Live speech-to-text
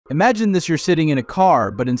Imagine this: you're sitting in a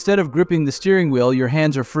car, but instead of gripping the steering wheel, your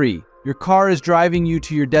hands are free. Your car is driving you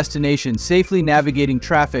to your destination, safely navigating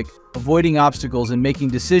traffic, avoiding obstacles, and making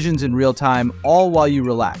decisions in real time, all while you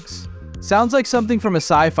relax. Sounds like something from a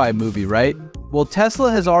sci-fi movie, right? Well,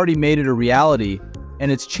 Tesla has already made it a reality,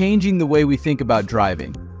 and it's changing the way we think about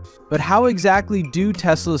driving. But how exactly do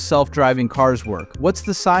Tesla's self-driving cars work? What's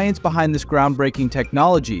the science behind this groundbreaking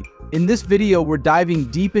technology? In this video, we're diving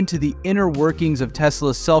deep into the inner workings of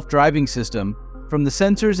Tesla's self-driving system, from the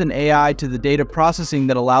sensors and AI to the data processing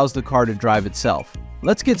that allows the car to drive itself.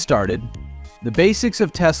 Let's get started. The basics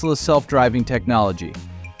of Tesla's self-driving technology.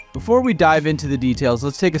 Before we dive into the details,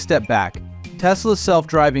 let's take a step back. Tesla's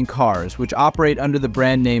self-driving cars, which operate under the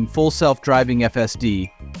brand name Full Self-Driving FSD,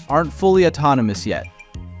 aren't fully autonomous yet.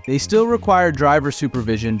 They still require driver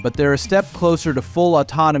supervision, but they're a step closer to full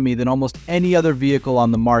autonomy than almost any other vehicle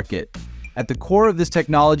on the market. At the core of this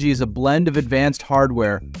technology is a blend of advanced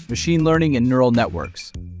hardware, machine learning, and neural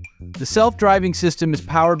networks. The self-driving system is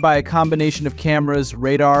powered by a combination of cameras,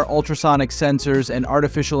 radar, ultrasonic sensors, and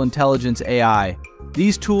artificial intelligence AI.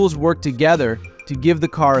 These tools work together to give the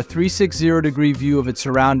car a 360-degree view of its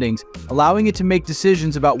surroundings, allowing it to make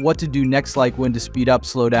decisions about what to do next, like when to speed up,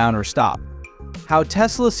 slow down, or stop. How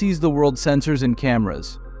Tesla sees the world: sensors and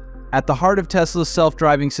cameras. At the heart of Tesla's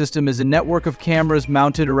self-driving system is a network of cameras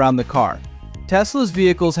mounted around the car. Tesla's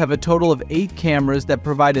vehicles have a total of 8 cameras that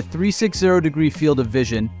provide a 360-degree field of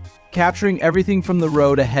vision, capturing everything from the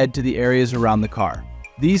road ahead to the areas around the car.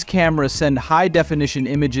 These cameras send high-definition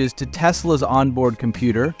images to Tesla's onboard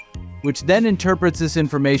computer, which then interprets this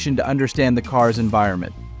information to understand the car's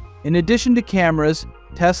environment. In addition to cameras,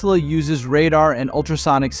 Tesla uses radar and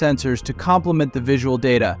ultrasonic sensors to complement the visual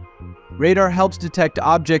data. Radar helps detect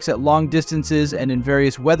objects at long distances and in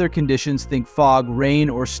various weather conditions, think fog, rain,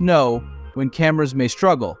 or snow, when cameras may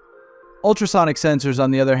struggle. Ultrasonic sensors,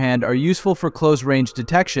 on the other hand, are useful for close-range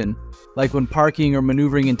detection, like when parking or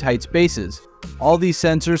maneuvering in tight spaces. All these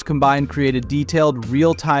sensors combined create a detailed,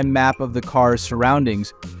 real-time map of the car's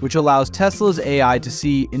surroundings, which allows Tesla's AI to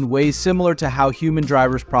see in ways similar to how human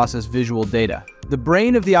drivers process visual data. The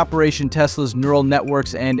brain of the operation: Tesla's neural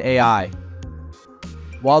networks and AI.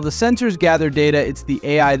 While the sensors gather data, it's the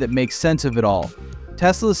AI that makes sense of it all.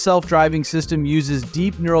 Tesla's self-driving system uses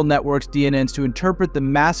deep neural networks (DNNs) to interpret the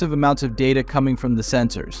massive amounts of data coming from the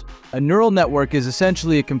sensors. A neural network is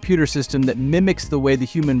essentially a computer system that mimics the way the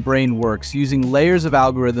human brain works, using layers of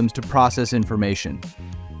algorithms to process information.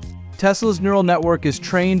 Tesla's neural network is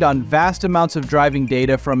trained on vast amounts of driving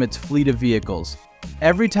data from its fleet of vehicles.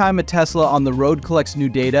 Every time a Tesla on the road collects new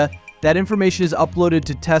data, that information is uploaded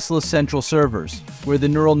to Tesla's central servers, where the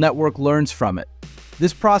neural network learns from it.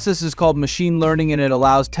 This process is called machine learning, and it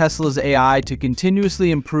allows Tesla's AI to continuously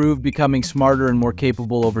improve, becoming smarter and more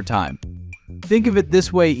capable over time. Think of it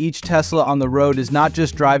this way: each Tesla on the road is not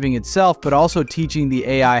just driving itself, but also teaching the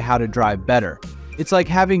AI how to drive better. It's like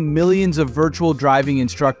having millions of virtual driving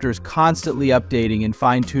instructors constantly updating and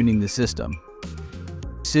fine-tuning the system.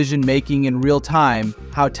 Decision-making in real time: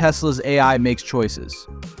 how Tesla's AI makes choices.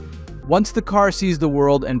 Once the car sees the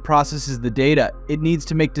world and processes the data, it needs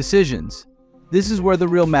to make decisions. This is where the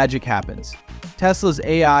real magic happens. Tesla's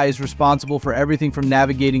AI is responsible for everything from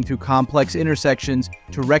navigating through complex intersections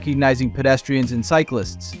to recognizing pedestrians and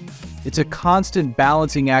cyclists. It's a constant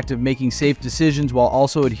balancing act of making safe decisions while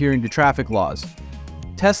also adhering to traffic laws.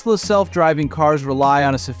 Tesla's self-driving cars rely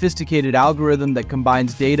on a sophisticated algorithm that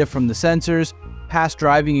combines data from the sensors, past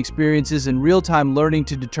driving experiences, and real-time learning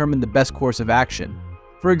to determine the best course of action.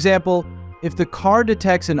 For example, if the car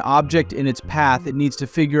detects an object in its path, it needs to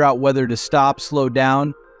figure out whether to stop, slow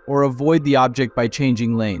down, or avoid the object by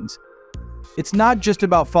changing lanes. It's not just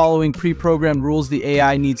about following pre-programmed rules. The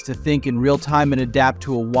AI needs to think in real time and adapt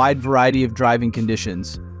to a wide variety of driving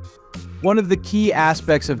conditions. One of the key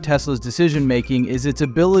aspects of Tesla's decision-making is its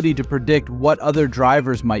ability to predict what other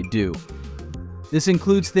drivers might do. This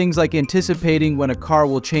includes things like anticipating when a car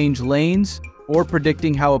will change lanes or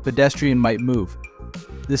predicting how a pedestrian might move.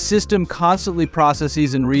 The system constantly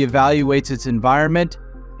processes and reevaluates its environment,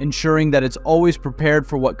 ensuring that it's always prepared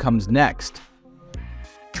for what comes next.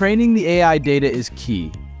 Training the AI data is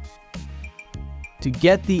key. To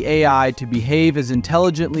get the AI to behave as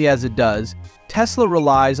intelligently as it does, Tesla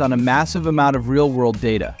relies on a massive amount of real-world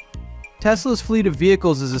data. Tesla's fleet of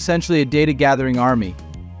vehicles is essentially a data-gathering army.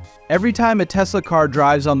 Every time a Tesla car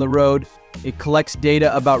drives on the road, it collects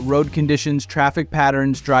data about road conditions, traffic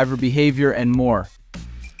patterns, driver behavior, and more.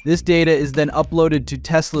 This data is then uploaded to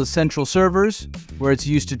Tesla's central servers, where it's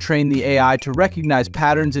used to train the AI to recognize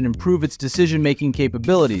patterns and improve its decision-making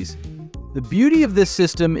capabilities. The beauty of this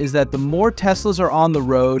system is that the more Teslas are on the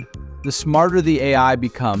road, the smarter the AI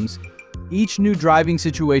becomes. Each new driving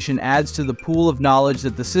situation adds to the pool of knowledge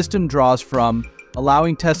that the system draws from,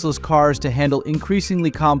 allowing Tesla's cars to handle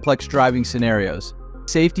increasingly complex driving scenarios.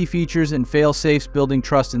 Safety features and fail-safes building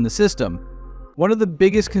trust in the system. One of the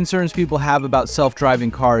biggest concerns people have about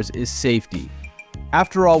self-driving cars is safety.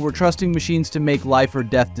 After all, we're trusting machines to make life or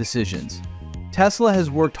death decisions. Tesla has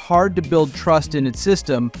worked hard to build trust in its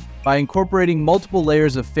system by incorporating multiple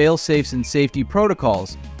layers of fail-safes and safety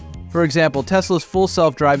protocols. For example, Tesla's full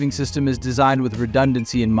self-driving system is designed with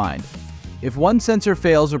redundancy in mind. If one sensor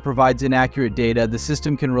fails or provides inaccurate data, the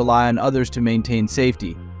system can rely on others to maintain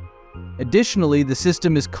safety. Additionally, the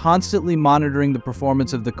system is constantly monitoring the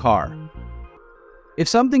performance of the car. If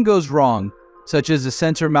something goes wrong, such as a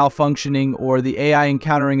sensor malfunctioning or the AI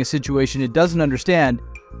encountering a situation it doesn't understand,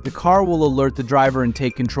 the car will alert the driver and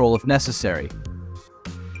take control if necessary.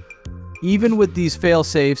 Even with these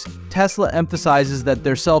fail-safes, Tesla emphasizes that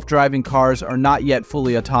their self-driving cars are not yet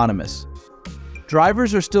fully autonomous.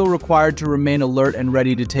 Drivers are still required to remain alert and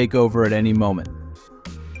ready to take over at any moment.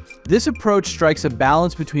 This approach strikes a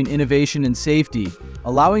balance between innovation and safety,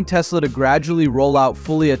 allowing Tesla to gradually roll out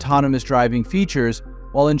fully autonomous driving features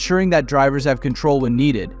while ensuring that drivers have control when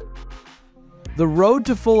needed. The road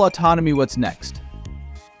to full autonomy. What's next?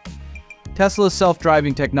 Tesla's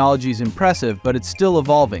self-driving technology is impressive, but it's still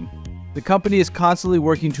evolving. The company is constantly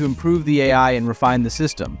working to improve the AI and refine the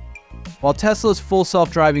system. While Tesla's full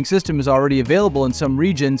self-driving system is already available in some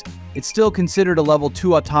regions, it's still considered a Level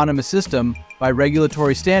 2 autonomous system by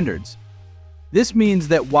regulatory standards. This means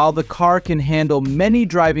that while the car can handle many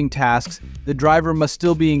driving tasks, the driver must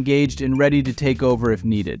still be engaged and ready to take over if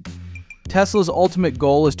needed. Tesla's ultimate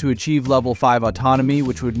goal is to achieve Level 5 autonomy,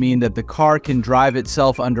 which would mean that the car can drive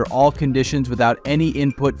itself under all conditions without any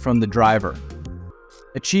input from the driver.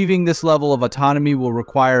 Achieving this level of autonomy will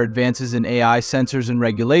require advances in AI sensors and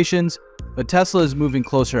regulations, but Tesla is moving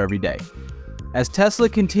closer every day. As Tesla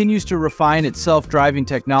continues to refine its self-driving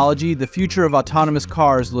technology, the future of autonomous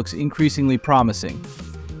cars looks increasingly promising.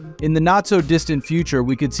 In the not-so-distant future,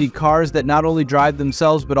 we could see cars that not only drive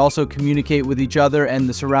themselves but also communicate with each other and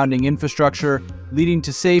the surrounding infrastructure, leading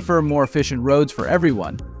to safer, more efficient roads for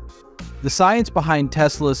everyone. The science behind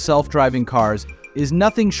Tesla's self-driving cars is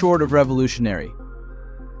nothing short of revolutionary.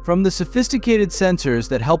 From the sophisticated sensors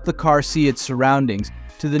that help the car see its surroundings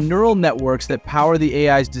to the neural networks that power the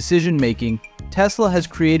AI's decision-making, Tesla has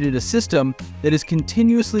created a system that is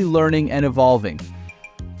continuously learning and evolving.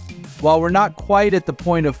 While we're not quite at the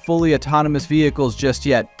point of fully autonomous vehicles just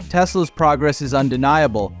yet, Tesla's progress is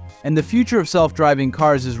undeniable, and the future of self-driving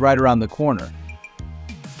cars is right around the corner.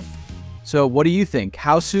 So what do you think?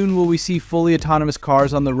 How soon will we see fully autonomous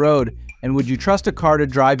cars on the road, and would you trust a car to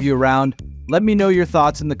drive you around? Let me know your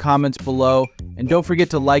thoughts in the comments below, and don't forget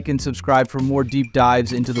to like and subscribe for more deep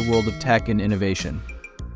dives into the world of tech and innovation.